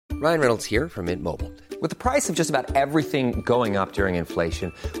Ryan Reynolds here from Mint Mobile. With the price of just about everything going up during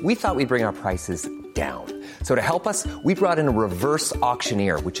inflation, we thought we'd bring our prices down. So to help us, we brought in a reverse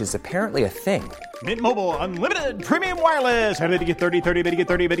auctioneer, which is apparently a thing. Mint Mobile Unlimited Premium Wireless. How to get 30, 30, bit to get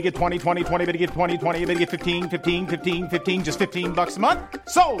 30, bit to get 20, 20, 20, bit to get 20, 20, bit to get 15, 15, 15, 15, just $15 a month?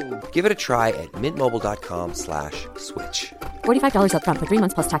 Sold! Give it a try at mintmobile.com/switch. $45 up front for 3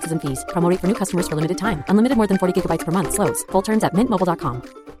 months plus taxes and fees. Promo rate for new customers for limited time. Unlimited more than 40 gigabytes per month. Slows full terms at mintmobile.com.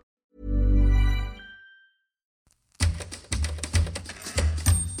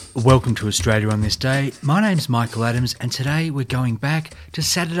 Welcome to Australia on this day. My name's Michael Adams and today we're going back to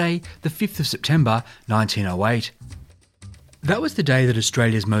Saturday, the 5th of September, 1908. That was the day that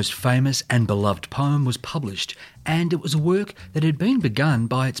Australia's most famous and beloved poem was published, and it was a work that had been begun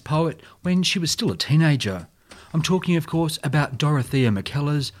by its poet when she was still a teenager. I'm talking, of course, about Dorothea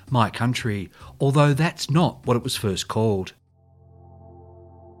Mackellar's My Country, although that's not what it was first called.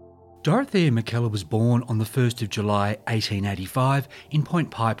 Dorothea Mackellar was born on the 1st of July 1885 in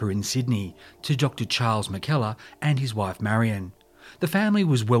Point Piper in Sydney to Dr. Charles Mackellar and his wife Marion. The family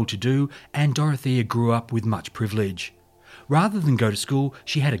was well-to-do and Dorothea grew up with much privilege. Rather than go to school,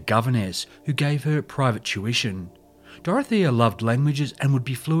 she had a governess who gave her private tuition. Dorothea loved languages and would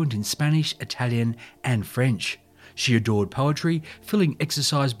be fluent in Spanish, Italian and French. She adored poetry, filling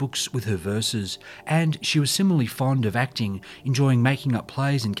exercise books with her verses, and she was similarly fond of acting, enjoying making up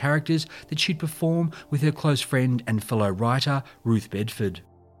plays and characters that she'd perform with her close friend and fellow writer, Ruth Bedford.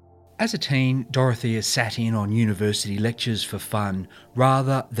 As a teen, Dorothea sat in on university lectures for fun,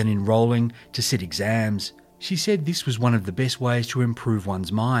 rather than enrolling to sit exams. She said this was one of the best ways to improve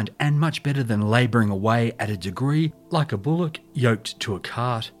one's mind, and much better than labouring away at a degree like a bullock yoked to a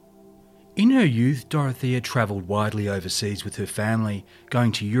cart. In her youth, Dorothea travelled widely overseas with her family,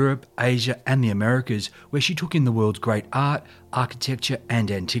 going to Europe, Asia and the Americas, where she took in the world's great art, architecture and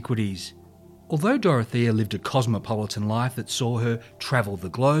antiquities. Although Dorothea lived a cosmopolitan life that saw her travel the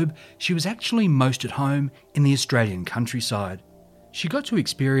globe, she was actually most at home in the Australian countryside. She got to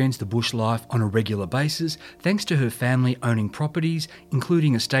experience the bush life on a regular basis thanks to her family owning properties,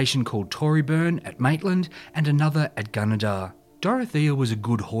 including a station called Toryburn at Maitland and another at Gunnedah. Dorothea was a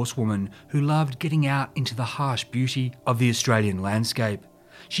good horsewoman who loved getting out into the harsh beauty of the Australian landscape.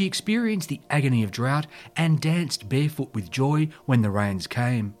 She experienced the agony of drought and danced barefoot with joy when the rains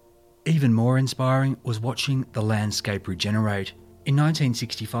came. Even more inspiring was watching the landscape regenerate. In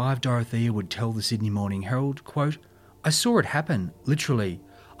 1965, Dorothea would tell the Sydney Morning Herald, quote, "I saw it happen, literally.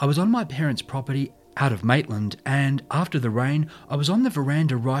 I was on my parents' property out of Maitland and after the rain, I was on the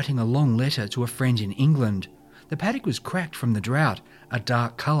veranda writing a long letter to a friend in England. The paddock was cracked from the drought, a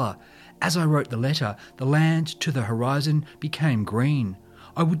dark colour. As I wrote the letter, the land to the horizon became green.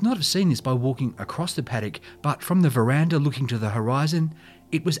 I would not have seen this by walking across the paddock, but from the veranda looking to the horizon,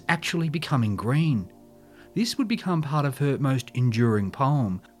 it was actually becoming green." This would become part of her most enduring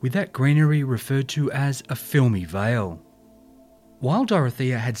poem, with that greenery referred to as a filmy veil. While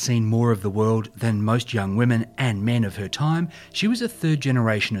Dorothea had seen more of the world than most young women and men of her time, she was a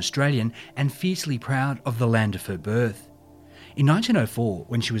third-generation Australian and fiercely proud of the land of her birth. In 1904,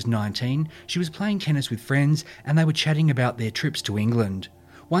 when she was 19, she was playing tennis with friends and they were chatting about their trips to England.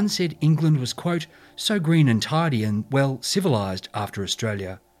 One said England was, quote, "so green and tidy and, well, civilised after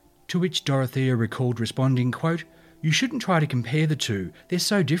Australia." To which Dorothea recalled responding, quote, "You shouldn't try to compare the two, they're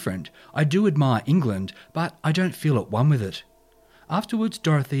so different. I do admire England, but I don't feel at one with it." Afterwards,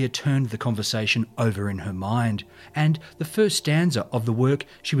 Dorothea turned the conversation over in her mind, and the first stanza of the work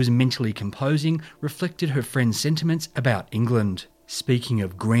she was mentally composing reflected her friend's sentiments about England, speaking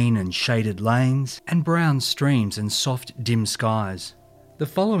of green and shaded lanes, and brown streams and soft, dim skies. The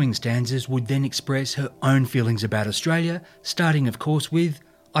following stanzas would then express her own feelings about Australia, starting of course with,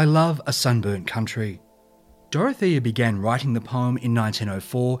 "I love a sunburnt country." Dorothea began writing the poem in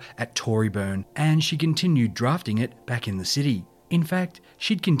 1904 at Toryburn, and she continued drafting it back in the city. In fact,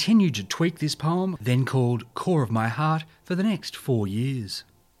 she'd continued to tweak this poem, then called Core of My Heart, for the next 4 years.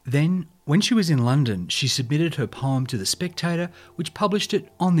 Then, when she was in London, she submitted her poem to The Spectator, which published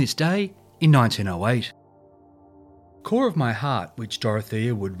it on this day in 1908. Core of My Heart, which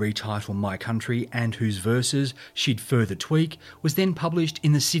Dorothea would retitle My Country and whose verses she'd further tweak, was then published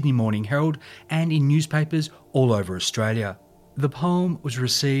in the Sydney Morning Herald and in newspapers all over Australia. The poem was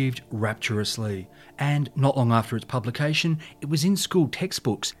received rapturously, and not long after its publication, it was in school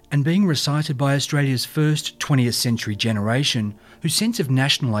textbooks and being recited by Australia's first 20th century generation, whose sense of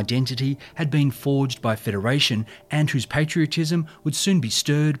national identity had been forged by federation and whose patriotism would soon be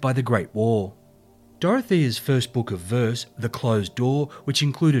stirred by the Great War. Dorothea's first book of verse, The Closed Door, which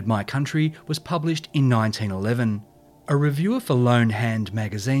included My Country, was published in 1911. A reviewer for Lone Hand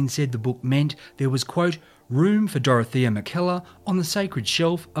magazine said the book meant there was, quote, room for Dorothea Mackellar on the sacred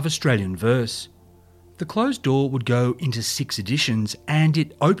shelf of Australian verse. The Closed Door would go into 6 editions, and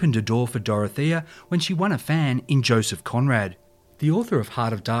it opened a door for Dorothea when she won a fan in Joseph Conrad. The author of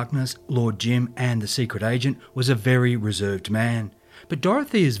Heart of Darkness, Lord Jim and The Secret Agent was a very reserved man. But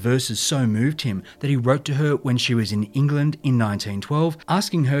Dorothea's verses so moved him that he wrote to her when she was in England in 1912,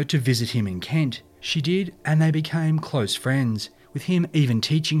 asking her to visit him in Kent. She did, and they became close friends, with him even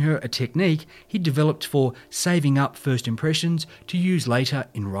teaching her a technique he'd developed for saving up first impressions to use later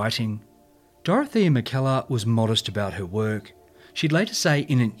in writing. Dorothea Mackellar was modest about her work. She'd later say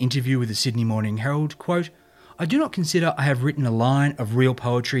in an interview with the Sydney Morning Herald, quote, I do not consider I have written a line of real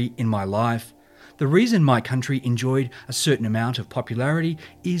poetry in my life. The reason My Country enjoyed a certain amount of popularity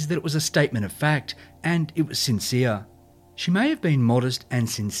is that it was a statement of fact, and it was sincere. She may have been modest and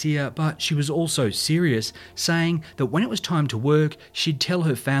sincere, but she was also serious, saying that when it was time to work, she'd tell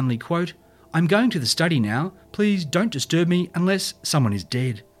her family, quote, I'm going to the study now, please don't disturb me unless someone is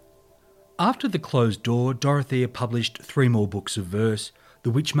dead. After The Closed Door, Dorothea published 3 more books of verse,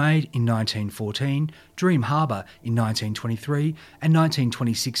 The Witch Maid in 1914, Dream Harbour in 1923, and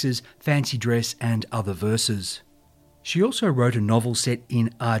 1926's Fancy Dress and Other Verses. She also wrote a novel set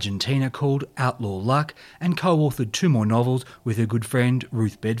in Argentina called Outlaw Luck and co-authored 2 more novels with her good friend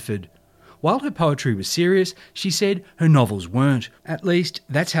Ruth Bedford. While her poetry was serious, she said her novels weren't. At least,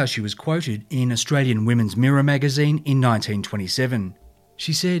 that's how she was quoted in Australian Women's Mirror magazine in 1927.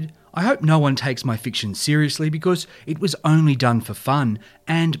 She said, I hope no one takes my fiction seriously because it was only done for fun,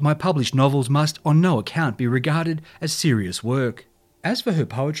 and my published novels must on no account be regarded as serious work. As for her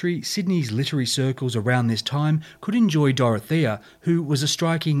poetry, Sydney's literary circles around this time could enjoy Dorothea, who was a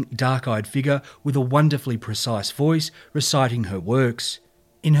striking, dark-eyed figure with a wonderfully precise voice, reciting her works.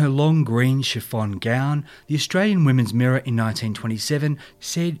 In her long green chiffon gown, the Australian Women's Mirror in 1927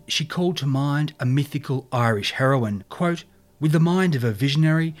 said she called to mind a mythical Irish heroine, quote, with the mind of a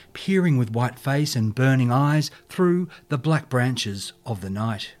visionary, peering with white face and burning eyes through the black branches of the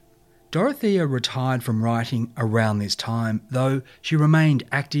night. Dorothea retired from writing around this time, though she remained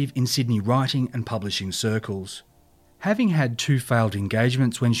active in Sydney writing and publishing circles. Having had 2 failed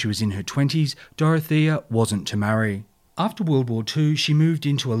engagements when she was in her 20s, Dorothea wasn't to marry. After World War II, she moved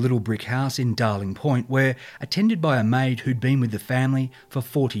into a little brick house in Darling Point where, attended by a maid who'd been with the family for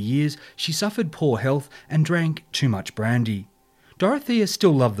 40 years, she suffered poor health and drank too much brandy. Dorothea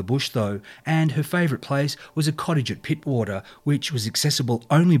still loved the bush though, and her favourite place was a cottage at Pittwater, which was accessible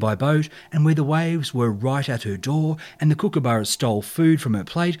only by boat and where the waves were right at her door and the kookaburras stole food from her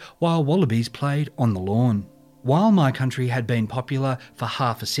plate while wallabies played on the lawn. While My Country had been popular for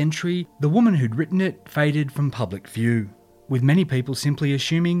half a century, the woman who'd written it faded from public view, with many people simply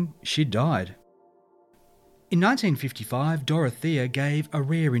assuming she'd died. In 1955, Dorothea gave a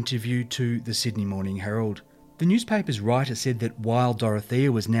rare interview to the Sydney Morning Herald. The newspaper's writer said that while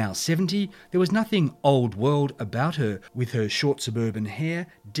Dorothea was now 70, there was nothing old world about her, with her short suburban hair,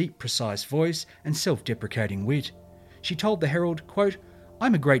 deep precise voice and self-deprecating wit. She told the Herald, quote,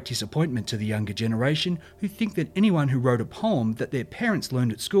 I'm a great disappointment to the younger generation who think that anyone who wrote a poem that their parents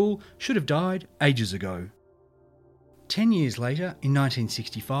learned at school should have died ages ago. 10 years later, in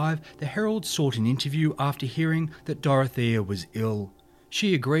 1965, the Herald sought an interview after hearing that Dorothea was ill.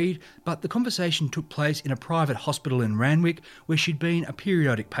 She agreed, but the conversation took place in a private hospital in Randwick where she'd been a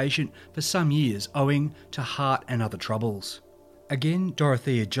periodic patient for some years owing to heart and other troubles. Again,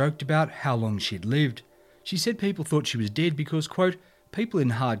 Dorothea joked about how long she'd lived. She said people thought she was dead because, quote, people in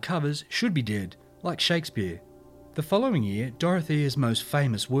hard covers should be dead, like Shakespeare. The following year, Dorothea's most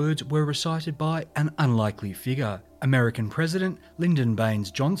famous words were recited by an unlikely figure, American President Lyndon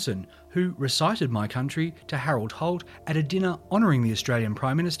Baines Johnson, who recited My Country to Harold Holt at a dinner honouring the Australian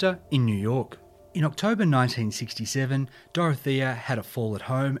Prime Minister in New York. In October 1967, Dorothea had a fall at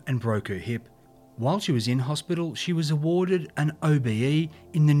home and broke her hip. While she was in hospital, she was awarded an OBE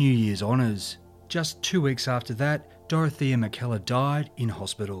in the New Year's Honours. Just 2 weeks after that, Dorothea Mackellar died in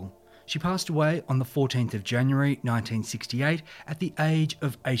hospital. She passed away on the 14th of January 1968 at the age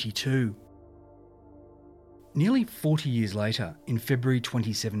of 82. Nearly 40 years later, in February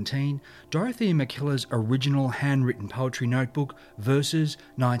 2017, Dorothea Mackellar's original handwritten poetry notebook, Verses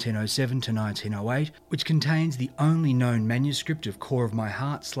 1907 to 1908, which contains the only known manuscript of Core of My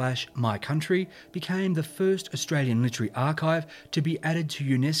Heart / My Country, became the first Australian literary archive to be added to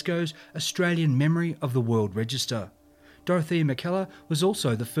UNESCO's Australian Memory of the World Register. Dorothea Mackellar was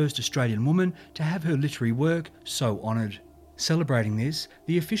also the first Australian woman to have her literary work so honoured. Celebrating this,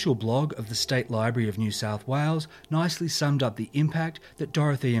 the official blog of the State Library of New South Wales nicely summed up the impact that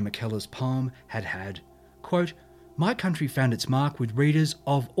Dorothea Mackellar's poem had had. Quote, My Country found its mark with readers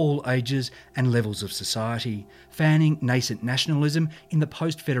of all ages and levels of society, fanning nascent nationalism in the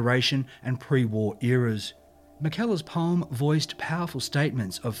post-Federation and pre-war eras. McKellar's poem voiced powerful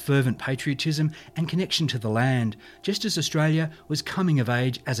statements of fervent patriotism and connection to the land, just as Australia was coming of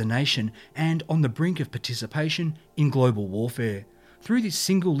age as a nation and on the brink of participation in global warfare. Through this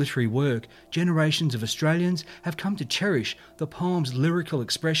single literary work, generations of Australians have come to cherish the poem's lyrical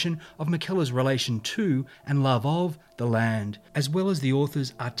expression of McKellar's relation to and love of the land, as well as the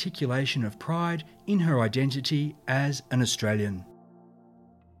author's articulation of pride in her identity as an Australian.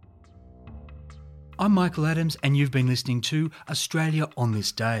 I'm Michael Adams and you've been listening to Australia on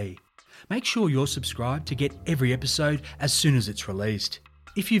This Day. Make sure you're subscribed to get every episode as soon as it's released.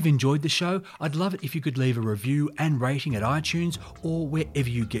 If you've enjoyed the show, I'd love it if you could leave a review and rating at iTunes or wherever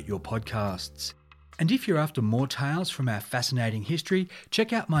you get your podcasts. And if you're after more tales from our fascinating history,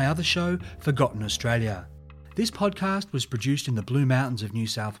 check out my other show, Forgotten Australia. This podcast was produced in the Blue Mountains of New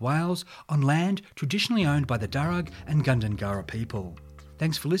South Wales on land traditionally owned by the Darug and Gundungurra people.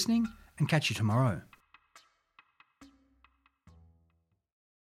 Thanks for listening and catch you tomorrow.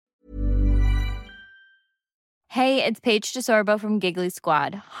 Hey, it's Paige DeSorbo from Giggly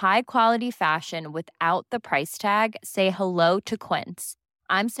Squad. High quality fashion without the price tag. Say hello to Quince.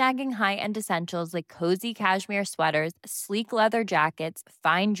 I'm snagging high-end essentials like cozy cashmere sweaters, sleek leather jackets,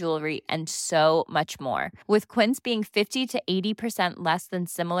 fine jewelry, and so much more. With Quince being 50 to 80% less than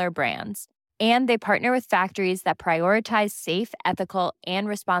similar brands. And they partner with factories that prioritize safe, ethical, and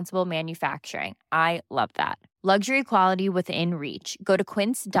responsible manufacturing. I love that. Luxury quality within reach. Go to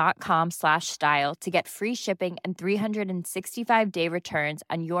quince.com/style to get free shipping and 365-day returns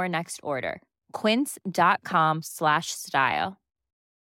on your next order. Quince.com/style.